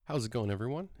How's it going,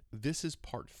 everyone? This is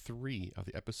part 3 of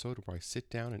the episode where I sit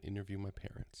down and interview my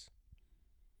parents.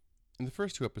 In the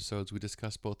first 2 episodes, we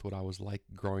discussed both what I was like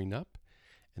growing up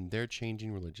and their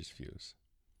changing religious views.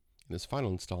 In this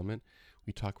final installment,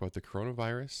 we talk about the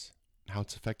coronavirus, how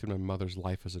it's affected my mother's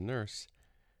life as a nurse,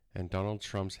 and Donald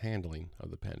Trump's handling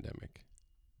of the pandemic.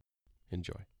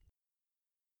 Enjoy.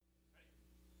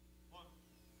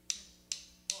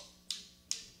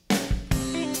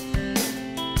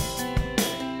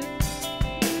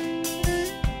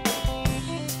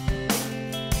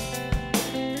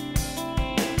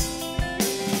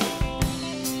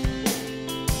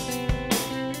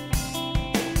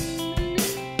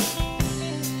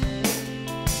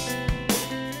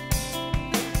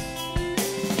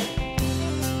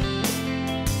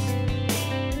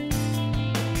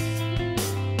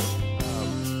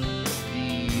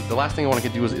 The last thing I want to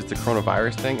get to is the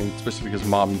coronavirus thing, and especially because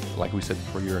Mom, like we said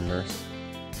before, you're a nurse.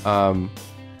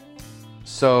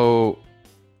 So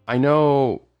I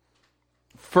know,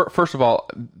 first of all,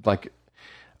 like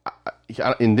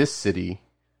in this city,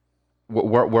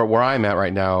 where I'm at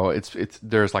right now, it's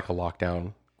there's like a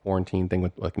lockdown quarantine thing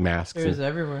with like masks. There's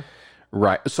everywhere.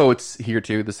 Right. So it's here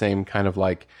too, the same kind of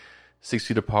like 6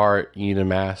 feet apart. You need a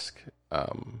mask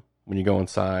when you go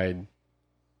inside,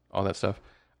 all that stuff.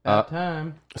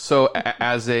 Time. So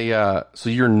as a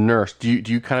so you're a nurse, do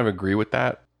you kind of agree with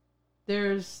that?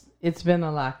 It's been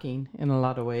a lacking in a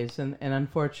lot of ways, and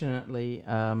unfortunately,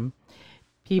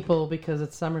 people, because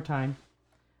it's summertime,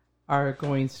 are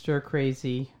going stir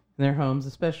crazy in their homes,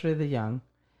 especially the young.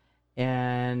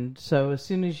 And so as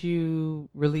soon as you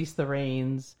release the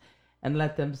reins and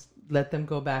let them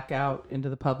go back out into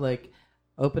the public,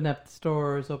 open up the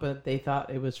stores, they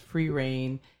thought it was free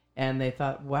reign. And they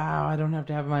thought, wow, I don't have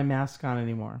to have my mask on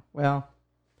anymore. Well,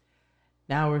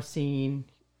 now we're seeing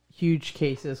huge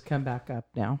cases come back up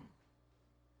now.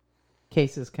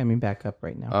 Cases coming back up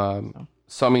right now.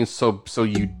 So I mean, so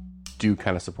you do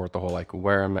kind of support the whole like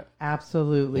wear a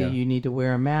Absolutely. Yeah. You need to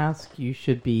wear a mask. You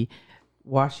should be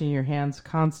washing your hands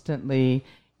constantly.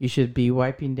 You should be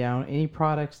wiping down any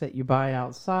products that you buy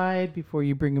outside before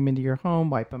you bring them into your home.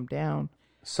 Wipe them down.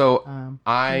 So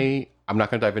I'm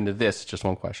not going to dive into this. Just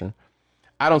one question.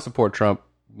 I don't support Trump.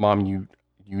 Mom, you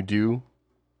do?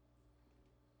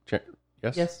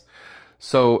 Yes? Yes.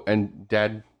 So, and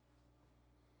Dad,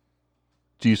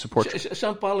 do you support Trump?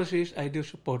 Some policies, I do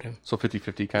support him. So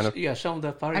 50-50 kind of? Yeah, some of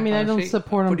the foreign I mean, I don't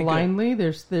support him blindly.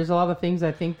 Good. There's a lot of things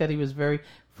I think that he was very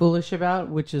foolish about,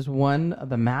 which is one,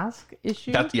 the mask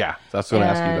issue. That's what I'm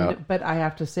asking about. But I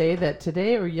have to say that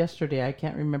today or yesterday, I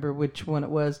can't remember which one it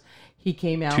was, he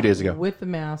came out 2 days ago with the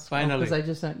mask. Finally. Because I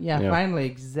just, finally,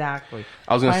 exactly.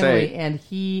 I was going to say. And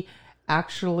he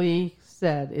actually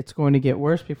said it's going to get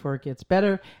worse before it gets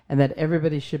better and that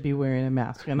everybody should be wearing a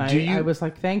mask. And I was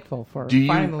like thankful for it,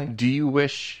 finally. Do you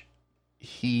wish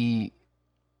he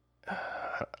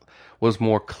was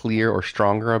more clear or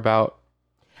stronger about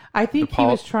I think he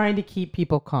was trying to keep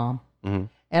people calm. Mm-hmm.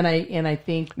 And I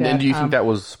think that... And do you think that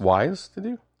was wise to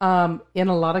do? In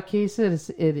a lot of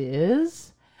cases, it is.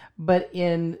 But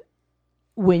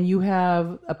when you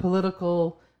have a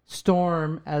political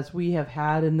storm, as we have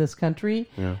had in this country,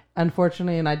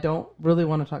 unfortunately, and I don't really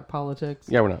want to talk politics.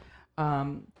 Yeah, we're not.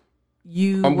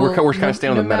 We're kind of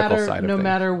staying on the medical side of things. No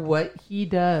matter what he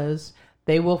does,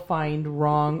 they will find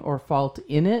wrong or fault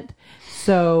in it.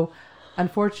 So,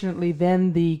 unfortunately,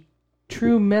 then the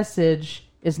true message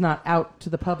is not out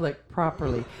to the public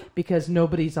properly because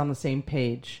nobody's on the same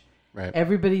page. Right.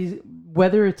 Everybody's,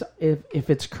 whether it's if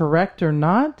it's correct or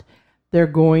not, they're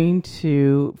going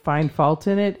to find fault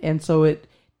in it, and so it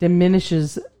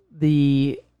diminishes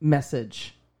the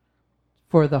message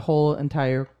for the whole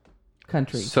entire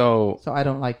country. So I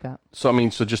don't like that. So I mean,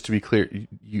 so just to be clear,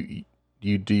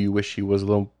 you wish he was a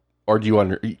little, or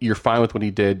do you're fine with what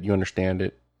he did? You understand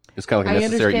it? It's kind of like a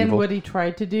necessary evil. I understand what he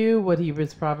tried to do, what he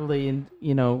was probably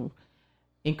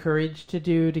encouraged to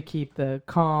do to keep the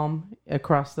calm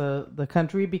across the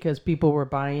country because people were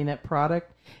buying that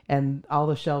product and all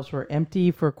the shelves were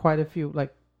empty for quite a few,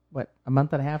 like a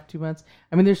month and a half, 2 months.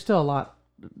 I mean, there's still a lot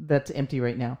that's empty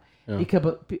right now because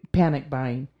of panic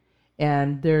buying.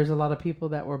 And there's a lot of people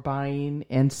that were buying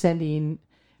and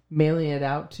mailing it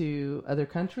out to other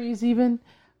countries even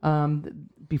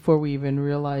before we even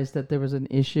realized that there was an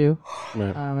issue.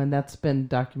 Right. And that's been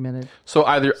documented. So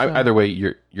either way,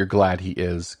 you're glad he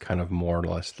is kind of more or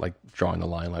less like drawing the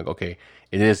line, like, okay,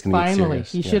 it is going to be serious. Finally,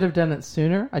 he should have done it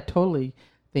sooner. I totally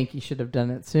think he should have done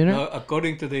it sooner.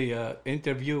 According to the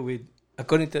interview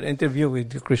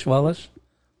with Chris Wallace,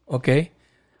 okay,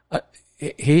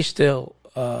 he's still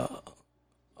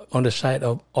on the side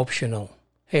of optional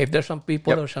Hey, if there's some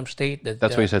people or some state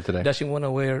That's what he said today. doesn't want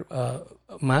to wear a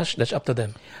mask, that's up to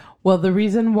them. Well, the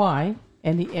reason why,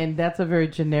 and that's a very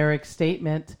generic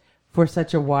statement for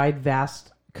such a wide,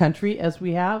 vast country as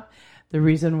we have. The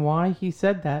reason why he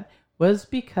said that was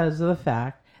because of the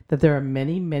fact that there are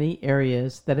many, many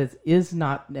areas that it is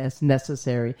not as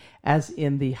necessary as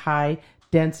in the high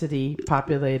density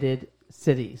populated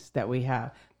cities that we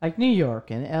have, like New York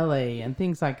and LA and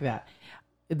things like that.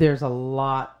 There's a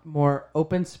lot more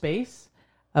open space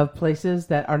of places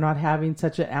that are not having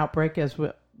such an outbreak as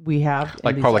we have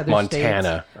like in these probably like other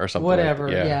Montana states. or something. Whatever,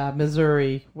 like, yeah,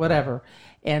 Missouri, whatever.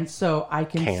 And so I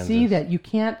can Kansas. see that you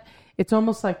can't, it's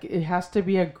almost like it has to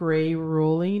be a gray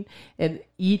ruling, and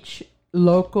each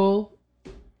local,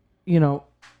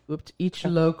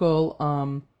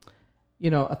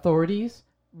 authorities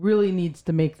really needs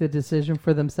to make the decision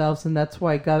for themselves. And that's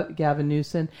why Gavin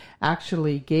Newsom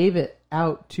actually gave it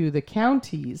out to the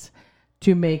counties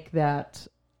to make that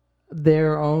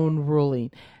their own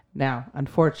ruling. Now,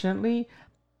 unfortunately,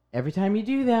 every time you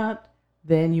do that,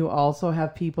 then you also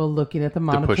have people looking at the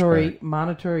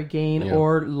monetary gain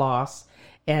or loss,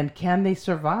 and can they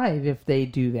survive if they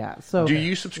do that? So, do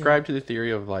you subscribe to the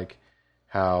theory of like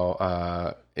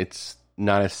how it's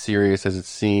not as serious as it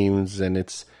seems, and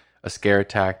it's a scare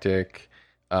tactic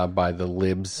by the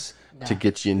libs to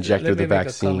get you injected with the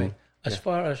vaccine? As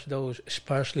far as those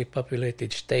sparsely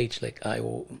populated states like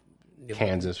Iowa,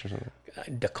 Kansas or something,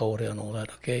 Dakota and all that,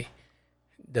 okay,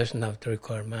 doesn't have to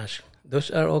require masks.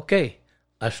 Those are okay.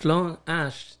 As long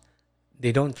as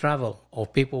they don't travel, or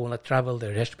people want to travel,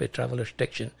 there has to be a travel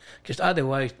restriction. Because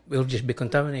otherwise, we'll just be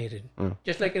contaminated.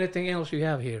 Just like anything else you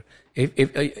have here.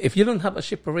 If you don't have a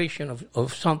separation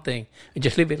of something, and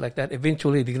just leave it like that,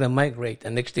 eventually they're going to migrate.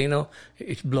 And next thing you know,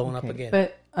 it's blown up again.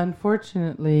 But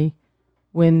unfortunately,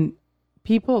 when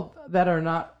people that are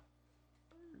not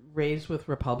raised with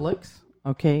republics,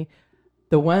 okay,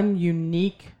 the one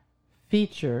unique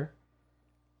feature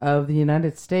of the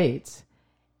United States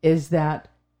is that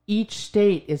each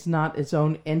state is not its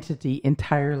own entity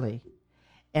entirely.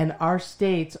 And our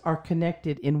states are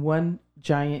connected in one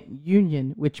giant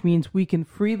union, which means we can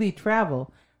freely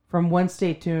travel from one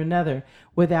state to another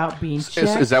without being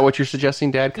checked. Is that what you're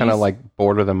suggesting, Dad? Kind of like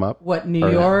border them up? What New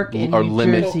York and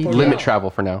New Jersey limit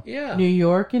travel for now. Yeah. New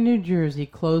York and New Jersey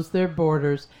close their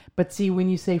borders. But see, when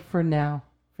you say for now,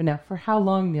 for how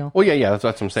long, Neil? Well, yeah, that's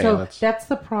what I'm saying. So that's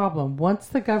the problem. Once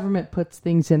the government puts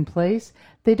things in place,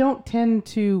 they don't tend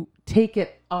to take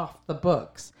it off the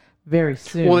books very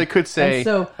soon. Well, they could say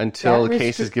until the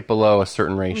cases get below a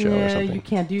certain ratio or something. You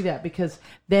can't do that, because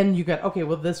then you got, okay,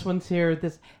 well, this one's here,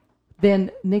 this. Then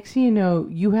next thing you know,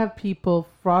 you have people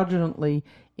fraudulently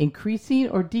increasing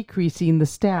or decreasing the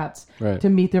stats to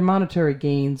meet their monetary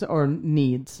gains or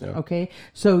needs. Yeah. Okay,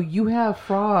 so you have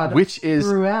fraud, which is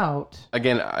throughout.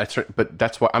 Again, but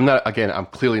that's why I'm not. Again, I'm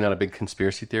clearly not a big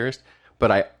conspiracy theorist,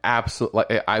 but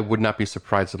I would not be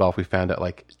surprised at all if we found out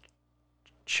like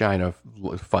China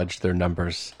fudged their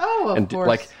numbers. Oh, of course.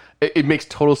 Like it makes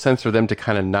total sense for them to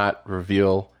kind of not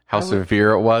reveal how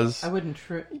severe it was. I wouldn't.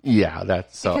 Yeah,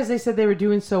 that's so. Because they said they were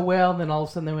doing so well, and then all of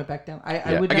a sudden they went back down.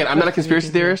 I would. Again, I'm not a conspiracy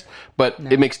theorist, but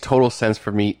it makes total sense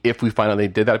for me. If we find out they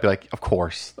did that, I'd be like, of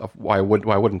course. Why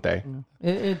wouldn't they?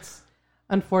 It's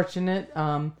unfortunate,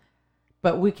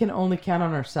 but we can only count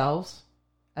on ourselves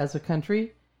as a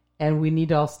country, and we need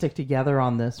to all stick together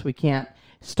on this. We can't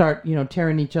start,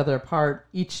 tearing each other apart,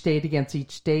 each state against each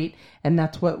state, and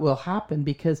that's what will happen,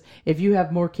 because if you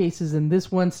have more cases in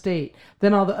this one state,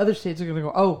 then all the other states are going to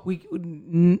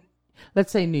go,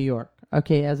 let's say New York,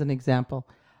 okay, as an example.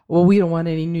 Well, we don't want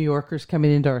any New Yorkers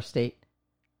coming into our state.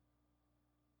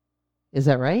 Is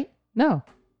that right? No.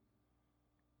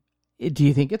 Do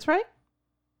you think it's right?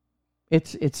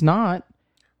 It's not.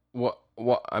 What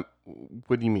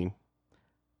do you mean?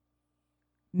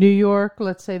 New York,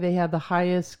 let's say they have the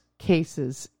highest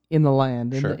cases in the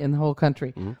land, in the whole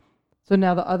country. Mm-hmm. So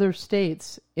now the other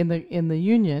states in the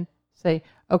union say,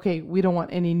 okay, we don't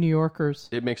want any New Yorkers.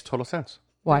 It makes total sense.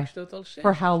 Why?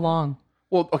 For how long?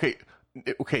 Well,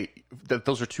 okay.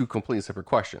 Those are two completely separate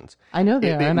questions. I know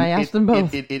they are, and I asked them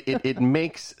both. It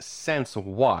makes sense.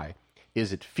 Why?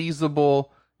 Is it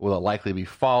feasible? Will it likely be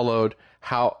followed?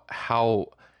 How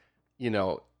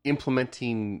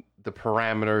implementing the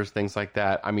parameters, things like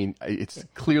that. I mean, it's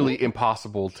clearly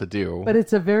impossible to do. But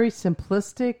it's a very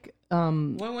simplistic.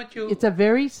 It's a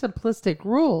very simplistic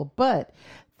rule. But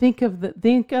think of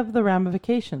the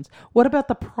ramifications. What about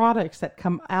the products that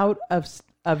come out of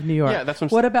of New York? Yeah, that's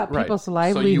what about right. people's So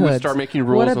livelihoods? you would start making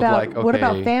rules what about, of like, okay, what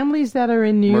about families that are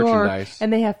in New York merchandise.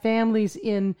 and they have families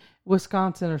in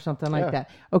Wisconsin or something like Yeah. that?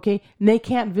 Okay, and they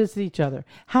can't visit each other.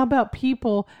 How about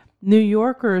people, New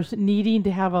Yorkers, needing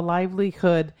to have a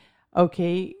livelihood?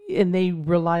 Okay, and they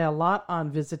rely a lot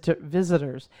on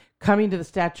visitors coming to the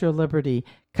Statue of Liberty,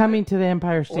 coming to the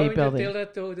Empire State Why Building. would you tell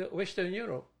that to the Western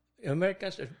Europe?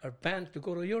 Americans are banned to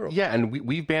go to Europe. Yeah, and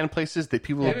we've banned places that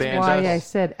people have That's banned Why us. I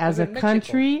said, as a Even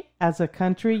Mexico.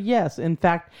 country, yes. In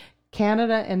fact,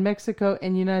 Canada and Mexico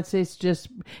and the United States just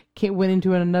went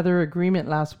into another agreement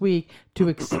last week to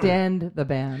extend the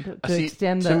ban, to See,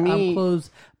 extend to the me-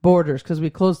 closed borders, because we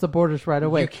closed the borders right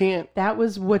away. You can't. That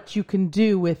was what you can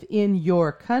do within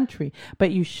your country, but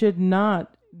you should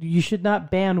not. You should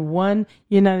not ban one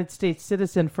United States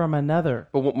citizen from another.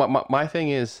 But my thing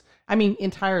is, I mean,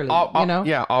 entirely.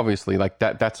 yeah, obviously, like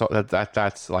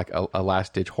that's like a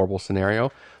last ditch horrible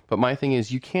scenario. But my thing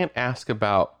is, you can't ask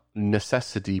about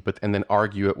necessity, and then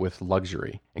argue it with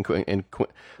luxury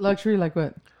Luxury, like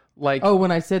what? like Oh,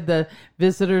 when I said the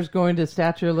visitors going to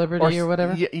Statue of Liberty or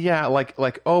whatever. Yeah,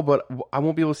 like oh, but I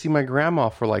won't be able to see my grandma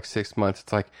for like 6 months.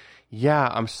 It's like, yeah,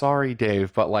 I'm sorry,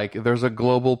 Dave, but like there's a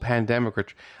global pandemic.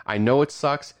 Which I know it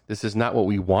sucks. This is not what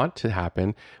we want to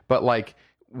happen, but like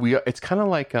it's kind of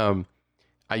like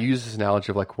I use this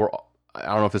analogy of like I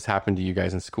don't know if this happened to you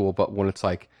guys in school, but when it's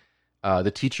like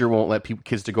the teacher won't let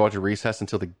kids to go out to recess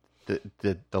until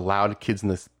the loud kids in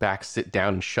the back sit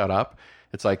down and shut up.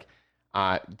 It's like,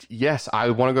 yes, I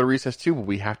want to go to recess too, but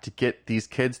we have to get these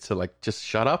kids to like just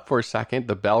shut up for a second.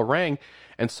 The bell rang.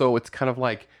 And so it's kind of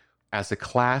like, as a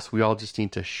class, we all just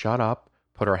need to shut up,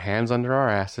 put our hands under our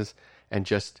asses, and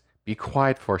just be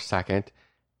quiet for a second,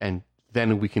 and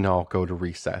then we can all go to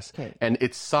recess. Okay. And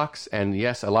it sucks. And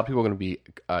yes, a lot of people are going to be,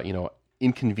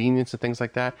 inconvenienced and things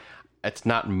like that. It's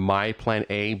not my plan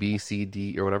A, B, C,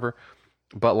 D, or whatever.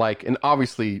 But like, and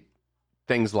obviously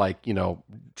things like,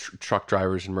 truck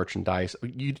drivers and merchandise,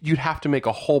 you'd have to make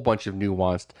a whole bunch of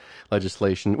nuanced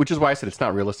legislation, which is why I said it's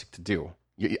not realistic to do.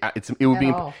 It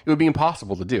would be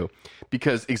impossible to do,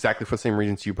 because exactly for the same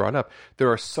reasons you brought up,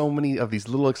 there are so many of these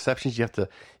little exceptions you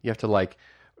have to like,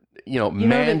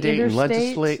 mandate and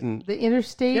legislate, and the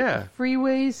interstate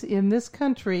freeways in this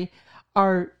country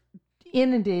are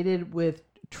inundated with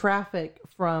traffic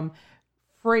from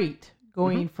freight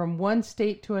going from one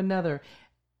state to another.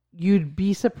 You'd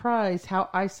be surprised how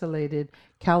isolated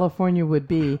California would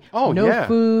be. Oh, no yeah.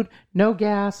 food, no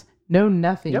gas, no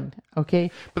nothing. Yep.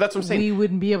 Okay, but that's what I'm saying. We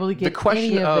wouldn't be able to get the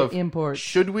question any of the imports.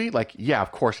 Should we? Like, yeah,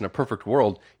 of course, in a perfect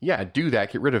world, yeah, do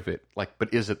that, get rid of it. Like,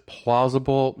 but is it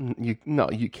plausible?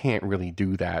 You can't really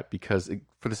do that, because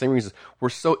for the same reasons, we're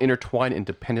so intertwined and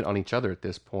dependent on each other at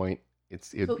this point.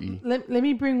 Let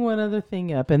me bring one other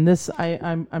thing up, and this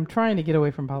I'm trying to get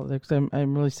away from politics.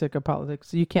 I'm really sick of politics.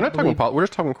 So you can't. We're not talking about. We're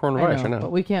just talking coronavirus. I know.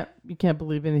 But you can't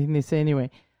believe anything they say anyway.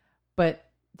 But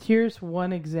here's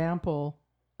one example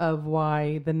of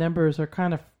why the numbers are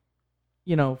kind of,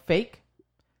 fake,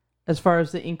 as far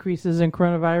as the increases in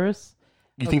coronavirus.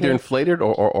 You think they're inflated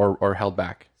or held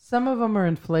back? Some of them are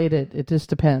inflated. It just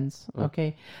depends.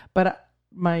 Okay, but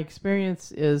my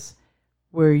experience is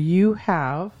where you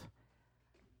have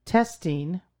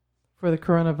testing for the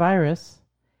coronavirus,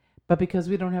 but because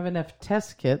we don't have enough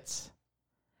test kits,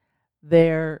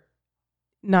 they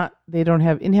don't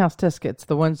have in-house test kits,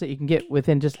 the ones that you can get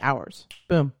within just hours.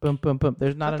 Boom, boom, boom, boom.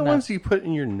 There's not enough. The ones you put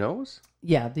in your nose?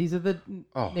 Yeah, these are the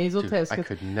nasal test kits. I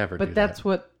could never do that. But that's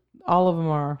what all of them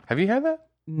are. Have you had that?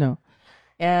 No.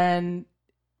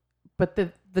 But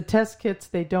the test kits,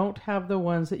 they don't have the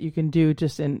ones that you can do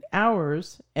just in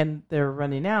hours, and they're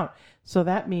running out. So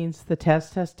that means the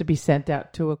test has to be sent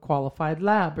out to a qualified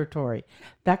laboratory.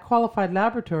 That qualified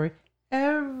laboratory,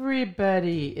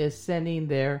 everybody is sending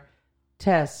their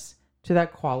tests to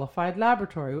that qualified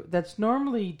laboratory that's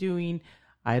normally doing,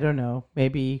 I don't know,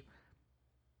 maybe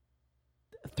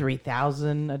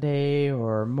 3,000 a day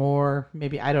or more.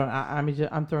 Maybe,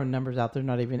 I'm throwing numbers out there,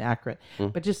 not even accurate.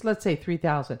 But just let's say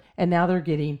 3,000. And now they're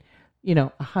getting,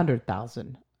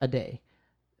 100,000 a day.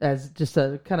 As just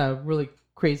a kind of really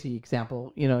crazy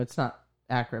example. It's not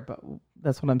accurate, but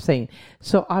that's what I'm saying.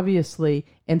 So obviously,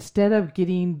 instead of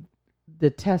getting the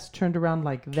test turned around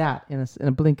like that in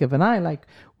a blink of an eye, like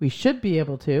we should be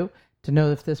able to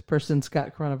know if this person's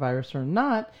got coronavirus or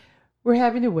not, we're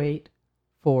having to wait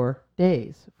 4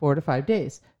 to 5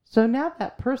 days. So now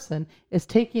that person is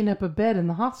taking up a bed in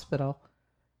the hospital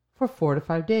for 4 to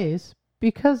 5 days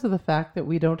because of the fact that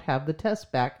we don't have the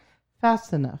test back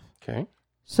fast enough. Okay.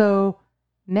 So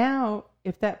now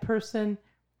if that person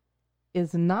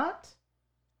is not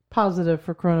positive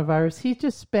for coronavirus, he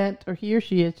or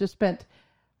she has just spent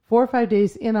 4 or 5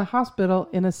 days in a hospital,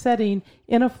 in a setting,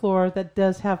 in a floor that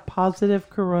does have positive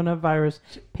coronavirus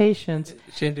patients,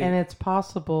 Cindy, and it's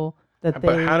possible that they...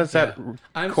 But how does that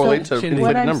I'm correlate so- to Cindy,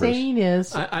 What inflated I'm numbers? saying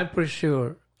is... I'm pretty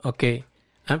sure, okay,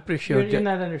 I'm pretty sure You're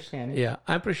not understanding. Yeah,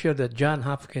 I'm pretty sure that John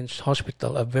Hopkins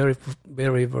Hospital, a very,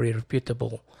 very, very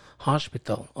reputable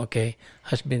hospital, okay,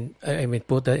 has been,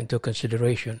 put that into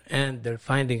consideration. And their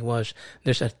finding was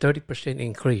there's a 30%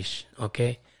 increase,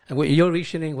 okay? And your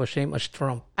reasoning was same as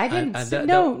Trump. I didn't And say... that-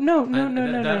 No.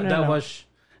 That was...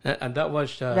 And that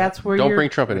was... That's where Don't you're... bring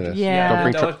Trump into this. Yeah. Don't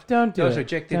bring that Trump. was, Don't do that was it.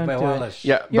 rejected Don't by do it. Wallace.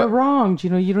 Yeah, You're but, wrong,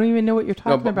 Gino. You don't even know what you're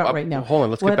talking but- about right now. hold on,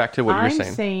 let's get back to what you're saying.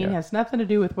 I'm saying Yeah. has nothing to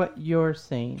do with what you're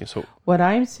saying. Okay, so What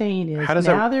I'm saying is How does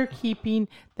now that- they're keeping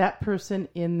that person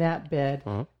in that bed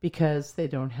Uh-huh. because they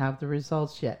don't have the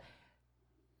results yet.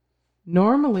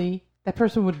 Normally, that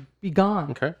person would be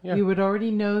gone. Okay, yeah. We would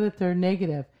already know that they're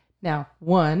negative. Now,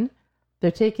 one,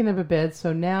 they're taken of a bed,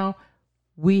 so now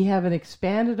we have an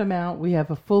expanded amount. We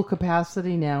have a full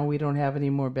capacity now. We don't have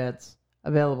any more beds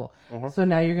available. So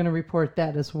now you're going to report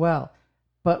that as well.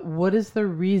 But what is the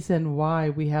reason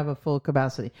why we have a full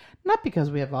capacity? Not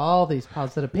because we have all these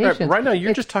positive patients. Right now,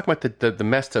 you're just talking about the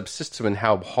messed up system and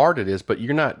how hard it is, but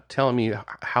you're not telling me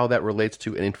how that relates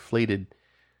to an inflated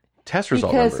test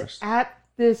result because numbers. at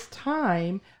this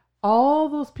time, all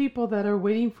those people that are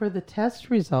waiting for the test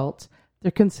results,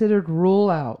 they're considered rule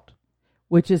out,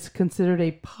 which is considered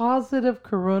a positive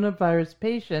coronavirus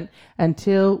patient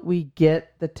until we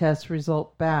get the test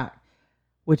result back,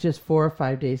 which is 4 or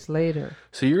 5 days later.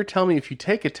 So you're telling me if you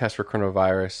take a test for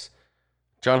coronavirus,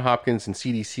 John Hopkins and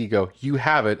CDC go, you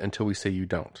have it until we say you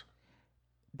don't.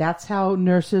 That's how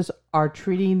nurses are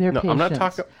treating their No, patients. I'm not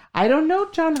talking... I don't know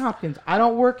John Hopkins. I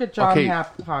don't work at John Okay.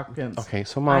 Hopkins. Okay,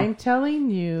 so Mom... I'm telling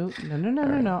you,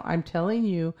 no. I'm telling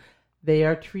you, they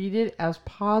are treated as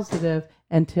positive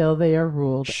until they are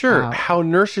ruled Sure, out. how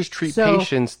nurses treat So,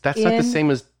 patients, that's not the in-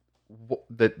 same as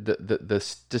the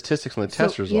statistics on the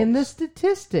test So results. in the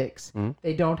statistics, Mhm.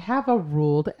 they don't have a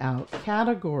ruled out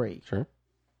category. Sure.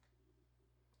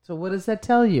 So what does that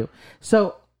tell you?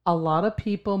 So a lot of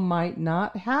people might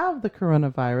not have the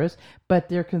coronavirus, but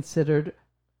they're considered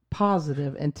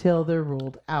positive until they're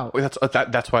ruled out. Well,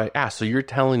 that's why I asked. So you're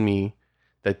telling me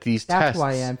that these That's tests...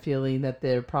 why I'm feeling that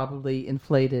they're probably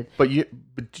inflated. But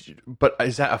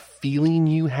is that a feeling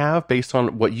you have based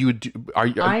on what you would do?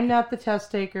 I'm not the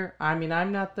test taker. I mean,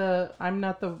 I'm not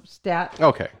the stat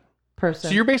Okay. person.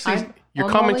 So you're basically I'm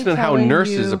commenting only on how telling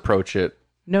nurses you- approach it.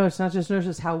 No, it's not just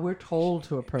nurses. How we're told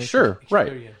to approach it. Sure, right.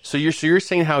 Experience. So you're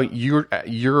saying how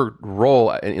your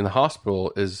role in the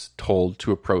hospital is told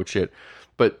to approach it,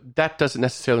 but that doesn't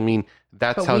necessarily mean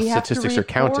that's But how we have statistics to are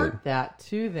counted. report that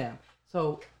to them.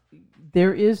 So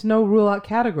there is no rule out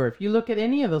category. If you look at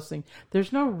any of those things,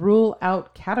 there's no rule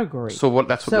out category. So what?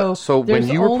 That's So what. So when there's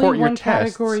you only report your one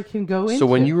tests, category can go so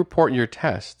when into. you report your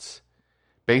tests,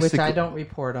 basically, which I don't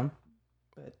report them,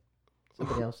 but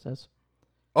somebody else does.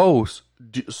 Oh,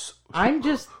 who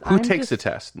takes the the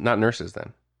test? Not nurses,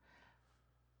 then.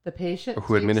 The patient Or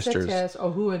who takes administers. the test.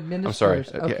 Oh, who administers?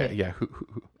 I'm sorry. Okay. Yeah. Who?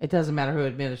 It doesn't matter who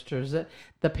administers it.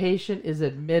 The patient is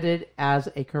admitted as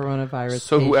a coronavirus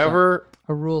So patient. whoever.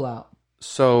 A rule out.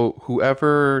 So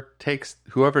whoever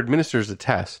administers the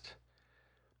test,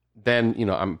 then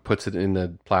puts it in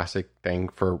the plastic thing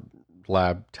for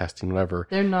lab testing, whatever.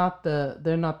 They're not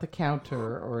the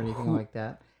counter or anything like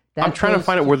that. I'm trying to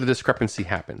find out where the discrepancy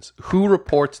happens. Who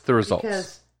reports the results?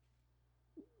 Because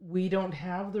we don't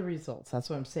have the results. That's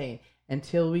what I'm saying.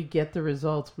 Until we get the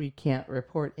results, we can't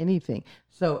report anything.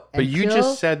 So, But you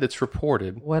just said that's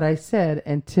reported. what I said.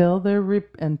 Until the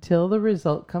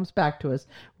result comes back to us,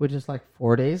 which is like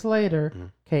 4 days later.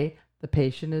 Okay, the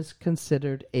patient is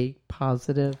considered a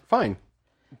positive. Fine.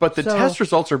 But the So- test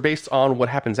results are based on what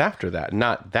happens after that,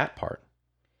 not that part.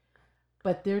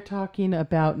 But they're talking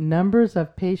about numbers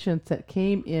of patients that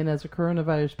came in as a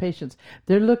coronavirus patients.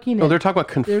 They're looking at No, they're talking about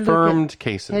confirmed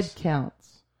cases. head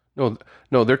counts.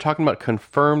 No, they're talking about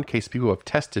confirmed cases, people who have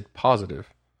tested positive.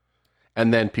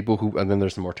 And then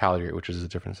there's the mortality rate, which is a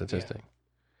different statistic.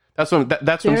 Yeah.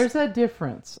 There's a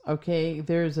difference, okay?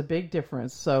 There's a big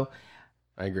difference. So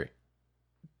I agree.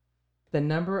 the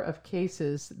number of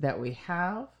cases that we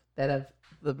have that have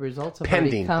the results have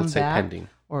Pending. already come Let's say back, pending.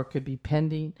 or it could be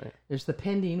pending. Right. There's the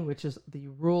pending, which is the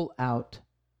rule out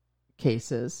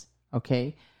cases,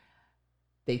 okay?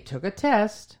 They took a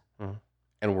test,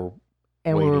 And we're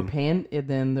and we were waiting. paying, and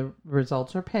then the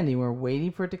results are pending. We're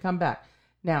waiting for it to come back.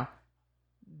 Now,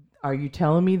 are you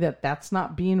telling me that that's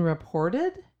not being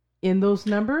reported in those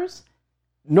numbers?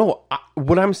 No,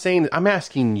 what I'm saying, I'm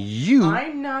asking you.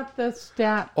 I'm not the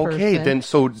stat person. Okay, then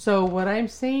So what I'm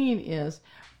saying is,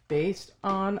 based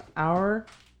on our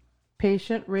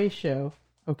patient ratio,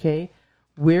 okay,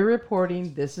 we're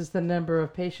reporting this is the number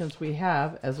of patients we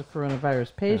have as a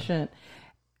coronavirus patient. Yeah.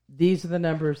 These are the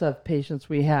numbers of patients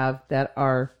we have that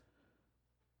are,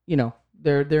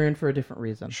 they're in for a different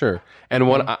reason. Sure. And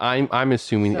what I'm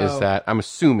assuming is that,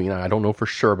 I don't know for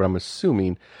sure, but I'm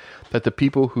assuming that the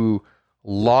people who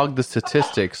log the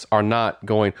statistics are not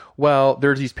going, well,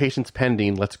 there's these patients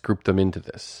pending, let's group them into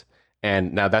this.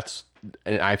 And now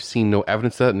I've seen no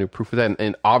evidence of that, no proof of that.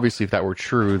 And obviously, if that were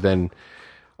true, then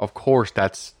of course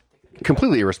that's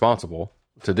completely irresponsible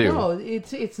to do. No,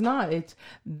 it's not.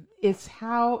 It's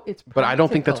how it's. But I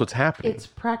don't think that's what's happening. It's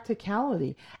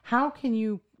practicality. How can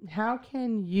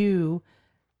you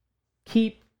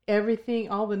keep everything,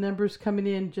 all the numbers coming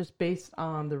in just based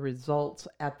on the results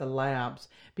at the labs?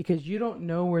 Because you don't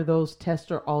know where those tests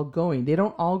are all going. They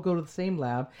don't all go to the same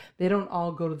lab. They don't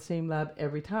all go to the same lab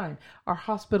every time. Our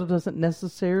hospital doesn't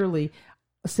necessarily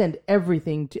send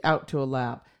everything out to a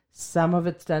lab. Some of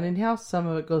it's done in-house. Some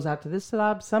of it goes out to this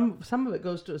lab. Some of it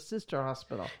goes to a sister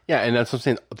hospital. Yeah, and that's what I'm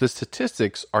saying. The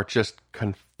statistics are just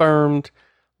confirmed.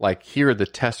 Like, here are the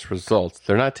test results.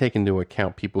 They're not taking into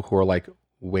account people who are, like,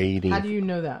 waiting. How do you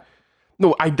know that?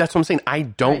 No, that's what I'm saying. I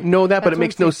don't know that, but it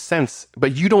makes no sense.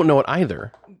 But you don't know it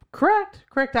either.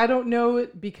 Correct. I don't know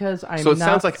it because I'm not... So it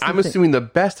sounds like I'm assuming the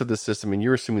best of the system and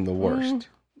you're assuming the worst.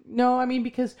 No, I mean,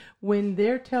 because when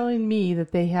they're telling me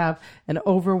that they have an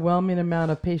overwhelming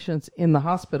amount of patients in the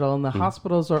hospital and the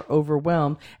hospitals are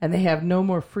overwhelmed and they have no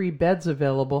more free beds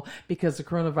available because the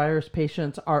coronavirus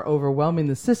patients are overwhelming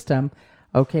the system,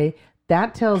 okay,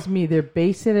 that tells me they're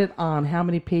basing it on how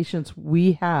many patients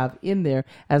we have in there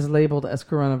as labeled as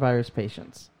coronavirus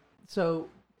patients. So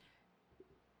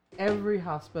every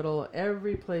hospital,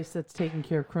 every place that's taking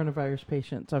care of coronavirus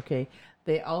patients, okay,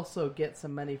 they also get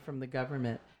some money from the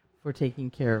government for taking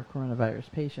care of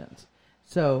coronavirus patients.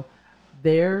 So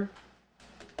they're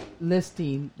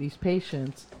listing these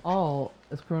patients all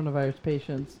as coronavirus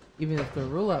patients, even if they're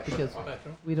ruled out, because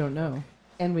we don't know.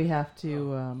 And we have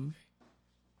to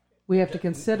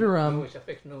consider them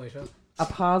a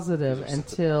positive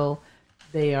until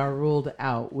they are ruled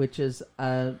out, which is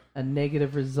a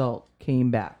negative result came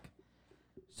back.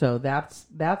 So that's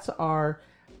our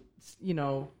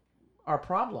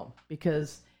problem,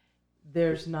 because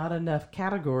there's not enough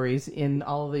categories in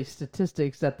all of these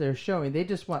statistics that they're showing. They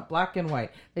just want black and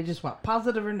white. They just want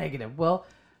positive or negative. Well,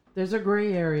 there's a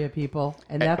gray area, people,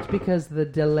 and that's because the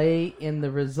delay in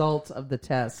the results of the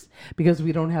tests, because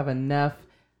we don't have enough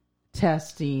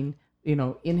testing,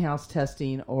 in-house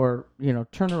testing or,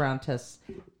 turnaround tests.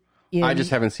 I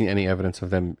just haven't seen any evidence of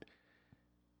them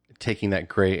taking that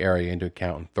gray area into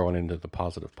account and throwing it into the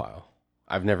positive pile.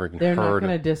 I've never even heard. They're not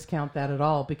going to discount that at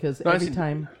all, because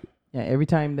every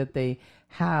time that they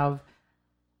have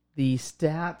the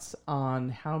stats on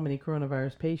how many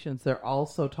coronavirus patients, they're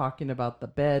also talking about the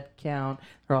bed count.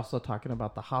 They're also talking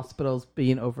about the hospitals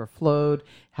being overflowed,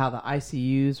 how the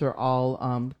ICUs are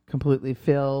all completely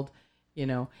filled,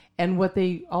 And what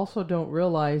they also don't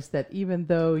realize, that even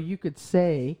though you could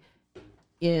say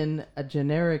in a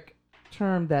generic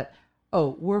term that,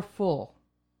 oh, we're full.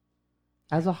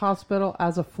 As a hospital,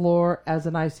 as a floor, as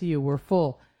an ICU, we're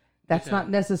full. That's not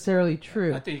necessarily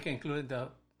true. I think you can include the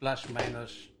plus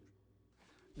minus.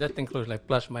 That includes like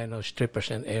plus minus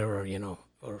 3% error,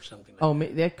 or something like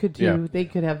that. That could do. Yeah. They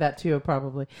could have that too,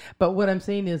 probably. But what I'm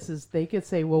saying is they could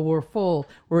say, well, we're full.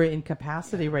 We're in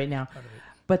capacity right now.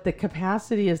 But the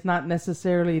capacity is not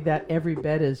necessarily that every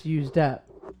bed is used up.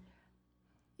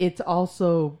 It's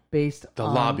also based on... the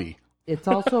lobby. It's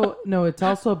also... No, it's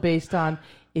also based on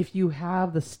if you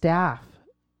have the staff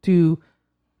to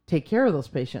take care of those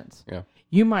patients. Yeah.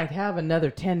 You might have another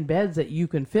 10 beds that you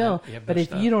can fill, but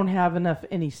if you don't have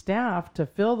any staff to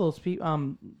fill those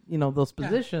those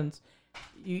positions,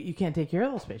 you can't take care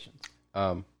of those patients. I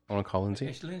want to call Lindsey.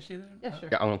 Is Lindsey there? Yeah, sure.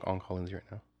 Yeah, I want to call Lindsey right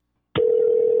now.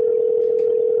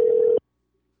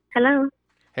 Hello.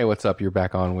 Hey, what's up? You're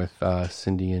back on with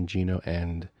Cindy and Gino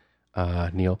and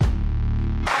Neil.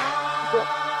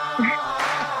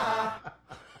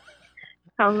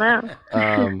 Hello.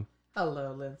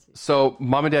 Hello, Lindsey. So,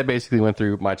 Mom and Dad basically went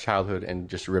through my childhood and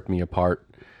just ripped me apart.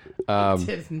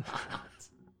 Did not.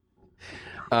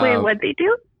 Wait, what'd they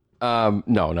do?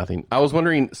 No, nothing. I was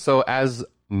wondering, so as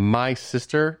my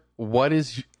sister, what do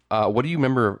you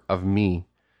remember of me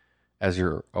as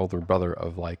your older brother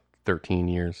of like 13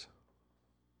 years?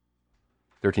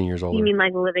 13 years older. You mean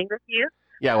like living with you?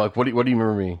 Yeah, like what do you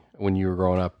remember me when you were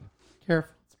growing up?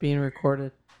 Careful, it's being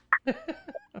recorded.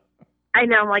 I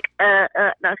know, I'm like, no,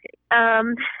 okay.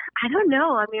 I don't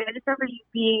know. I mean, I just remember you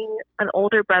being an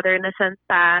older brother in the sense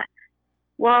that,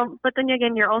 Well, but then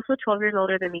again, you're also 12 years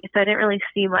older than me, so I didn't really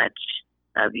see much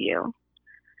of you.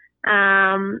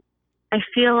 I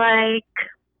feel like,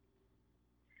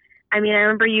 I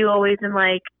remember you always in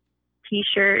like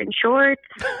t-shirt and shorts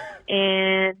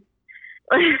and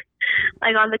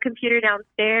like on the computer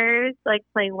downstairs, like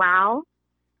playing WoW.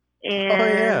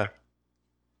 And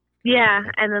yeah,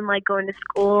 and then like going to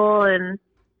school and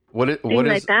things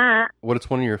like that. What is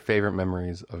one of your favorite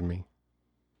memories of me?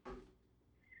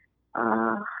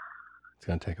 It's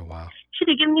gonna take a while. Should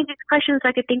have given me these questions so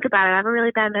I could think about it. I have a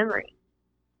really bad memory.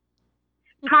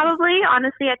 Probably,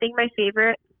 honestly, I think my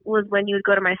favorite was when you would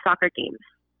go to my soccer games.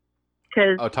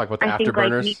 Talk about the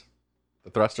afterburners, the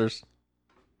thrusters.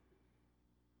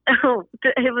 Oh,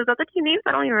 was that the two names?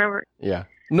 I don't even remember. Yeah.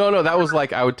 No, that was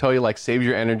like, I would tell you, like, save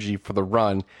your energy for the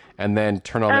run and then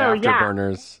turn on the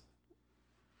afterburners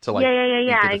to, like,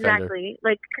 yeah, exactly.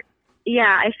 Like,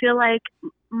 yeah, I feel like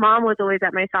Mom was always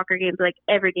at my soccer games, like,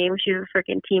 every game. She was a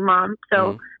freaking team mom.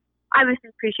 So I obviously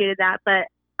appreciated that, but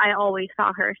I always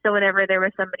saw her. So whenever there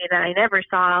was somebody that I never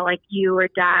saw, like you or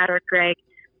Dad or Greg,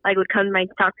 like, would come to my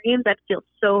soccer games, I'd feel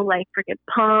so, like, freaking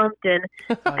pumped and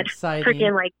I'd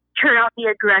freaking, like, turn out the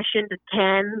aggression to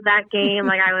 10 that game.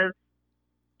 Like, I was,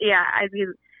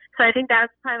 so I think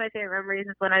that's probably my favorite memories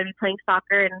is when I'd be playing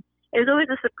soccer, and it was always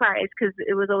a surprise because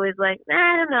it was always like,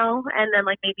 I don't know, and then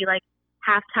like maybe like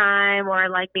halftime or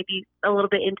like maybe a little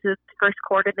bit into the first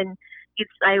quarter, then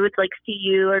I would like see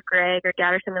you or Greg or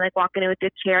Dad or something like walking in with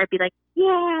this chair. I'd be like,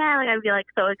 yeah, like I'd be like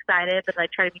so excited, but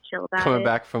like try to be chill about it. Coming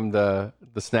back from the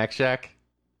snack shack.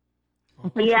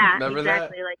 Yeah, remember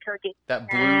exactly. That? Like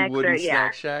that blue wooden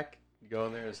snack shack. You go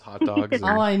in there, there's hot dogs. And...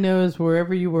 All I know is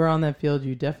wherever you were on that field,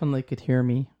 you definitely could hear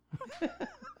me.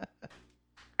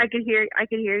 I could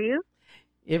hear you.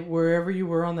 If wherever you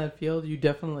were on that field, you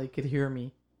definitely could hear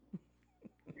me.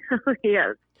 Yeah,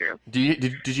 that's true.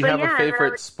 Did you have a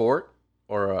favorite sport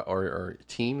or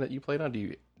team that you played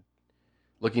on?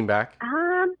 Looking back?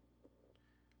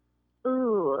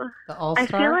 The All-Star? I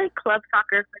feel like club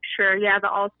soccer for sure. Yeah, the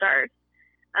All-Stars.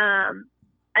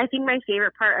 I think my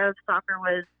favorite part of soccer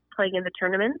was playing in the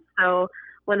tournaments. So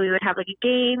when we would have like a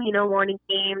game, morning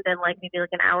game, then like maybe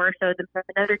like an hour or so, then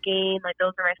another game, like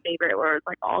those are my favorite, where it was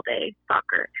like all day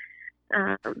soccer.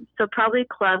 So probably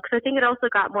club, because I think it also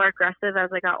got more aggressive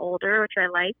as I got older, which I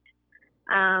liked.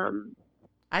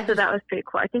 So that was pretty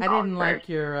cool. I didn't like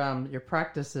your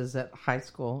practices at high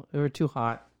school. They were too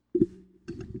hot.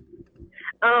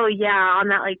 Oh yeah, on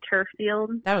that like turf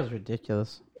field. That was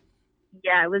ridiculous.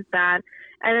 Yeah, it was bad.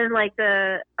 And then like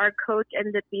our coach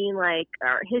ended up being like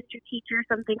our history teacher or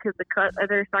something because the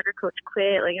other soccer coach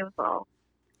quit. Like it was all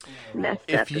messed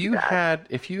up.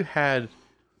 If you had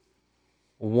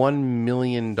 $1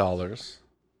 million,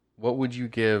 what would you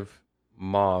give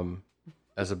Mom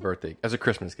as a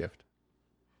Christmas gift?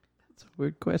 That's a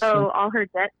weird question. Oh, all her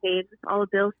debt paid, all the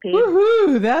bills paid.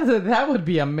 Woohoo! That would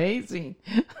be amazing.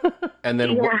 And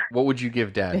then what would you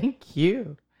give Dad? Thank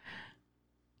you.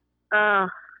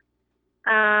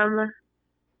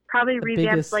 Probably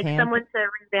revamp, like someone to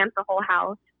revamp the whole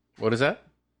house. What is that?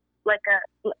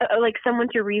 Like someone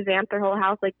to revamp their whole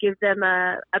house, like give them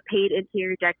a paid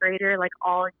interior decorator, like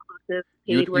all inclusive.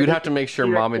 You'd have to make sure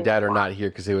Mom and Dad are not here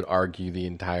because they would argue the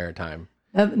entire time.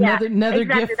 Another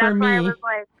gift for me.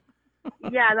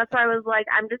 That's why I was like,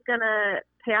 I'm just gonna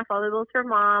pay off all the bills for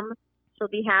Mom. She'll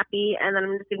be happy, and then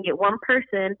I'm just gonna get one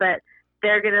person, but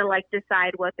they're gonna like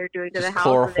decide what they're doing to the house.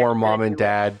 Chloroform Mom and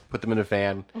Dad, put them in a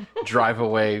van, drive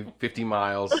away 50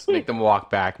 miles, make them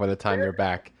walk back. By the time they're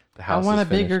back, the house. I want is a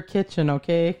bigger kitchen,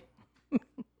 okay?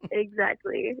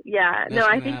 Exactly. Yeah. No,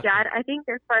 I think Dad. I think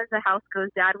as far as the house goes,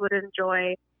 Dad would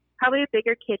enjoy probably a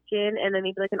bigger kitchen and then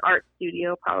maybe like an art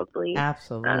studio, probably.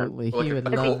 Absolutely, he would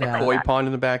love that. A koi pond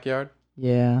in the backyard.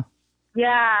 Yeah.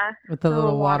 Yeah. With the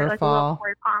little waterfall. Like a little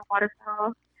koi pond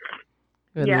waterfall.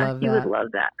 He would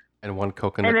love that. And one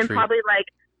coconut tree. And then tree.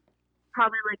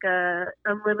 probably like a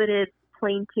unlimited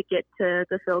plane ticket to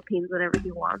the Philippines whenever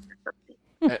he wants or something.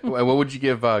 And what would you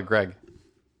give Greg?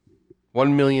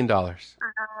 $1 million.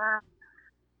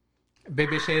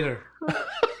 Babysitter.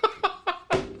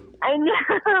 I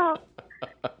know.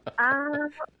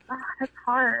 That's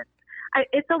hard.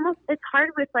 It's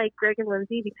hard with like Greg and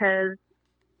Lindsey because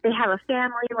they have a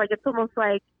family. Like it's almost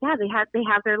like they have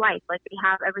their life. Like they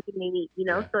have everything they need.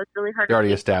 Yeah. So it's really hard. They're to already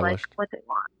think, established. Like, what they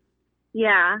want.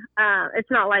 Yeah. It's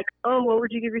not like, oh, what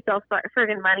would you give yourself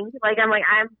friggin' money? Like I'm like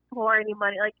I'm poor, any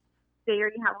money. Like they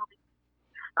already have all these.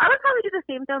 I would probably do the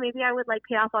same though. Maybe I would like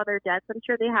pay off all their debts. I'm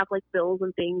sure they have like bills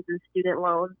and things and student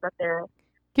loans that they're.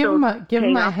 Give him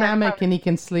a hammock and he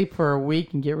can sleep for a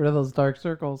week and get rid of those dark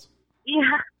circles.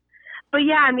 Yeah. but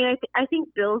yeah, I mean, I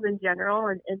think bills in general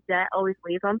and debt always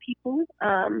weighs on people.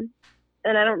 And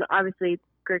I don't know, obviously,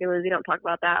 Greg and Lindsay don't talk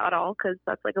about that at all because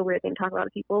that's like a weird thing to talk about to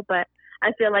people. But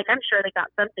I feel like I'm sure they got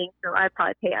something, so I'd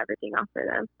probably pay everything off for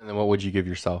them. And then what would you give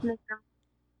yourself?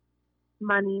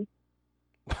 Money.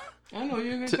 I know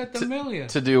you're gonna get the million.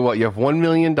 To do what? You have $1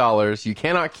 million. You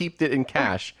cannot keep it in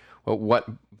cash. But what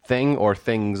thing or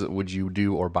things would you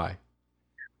do or buy?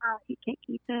 You can't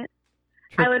keep it.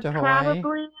 Trip I would to Hawaii.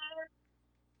 probably.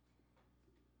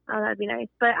 Oh, that'd be nice.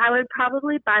 But I would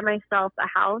probably buy myself a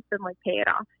house and like pay it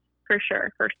off for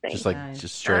sure. First thing. Just like Nice.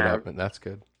 just straight up, and that's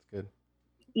good. Good.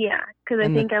 Yeah, because I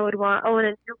And think I would want. Oh, and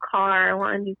a new car. I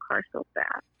want a new car so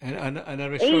bad. And a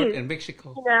resort in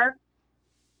Mexico. Yeah.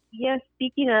 Yeah.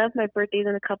 Speaking of, my birthday's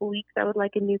in a couple weeks. I would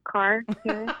like a new car.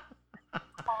 Here.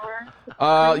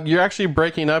 You're actually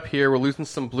breaking up here. We're losing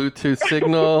some Bluetooth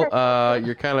signal.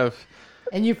 You're kind of.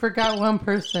 And you forgot one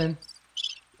person.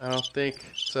 I don't think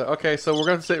so. Okay, so we're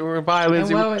gonna say we're gonna bye,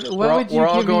 Lindsay. We're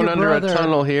all going under brother? a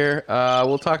tunnel here.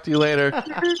 We'll talk to you later.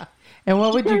 And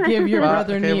what would you give your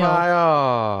brother okay, Neil? bye.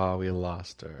 Oh, we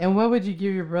lost her. And what would you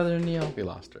give your brother Neil? We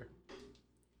lost her.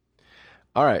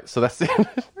 All right, so that's it.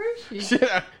 Where is she? Shit,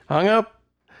 I hung up.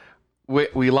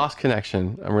 We lost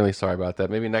connection. I'm really sorry about that.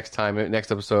 Maybe next time,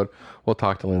 next episode, we'll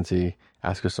talk to Lindsay,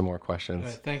 ask her some more questions.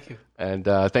 All right, thank you. And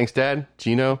thanks, Dad,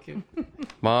 Gino, Thank you.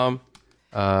 Mom.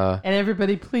 And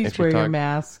everybody, please Extra wear your talk.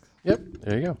 masks. Yep,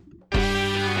 there you go.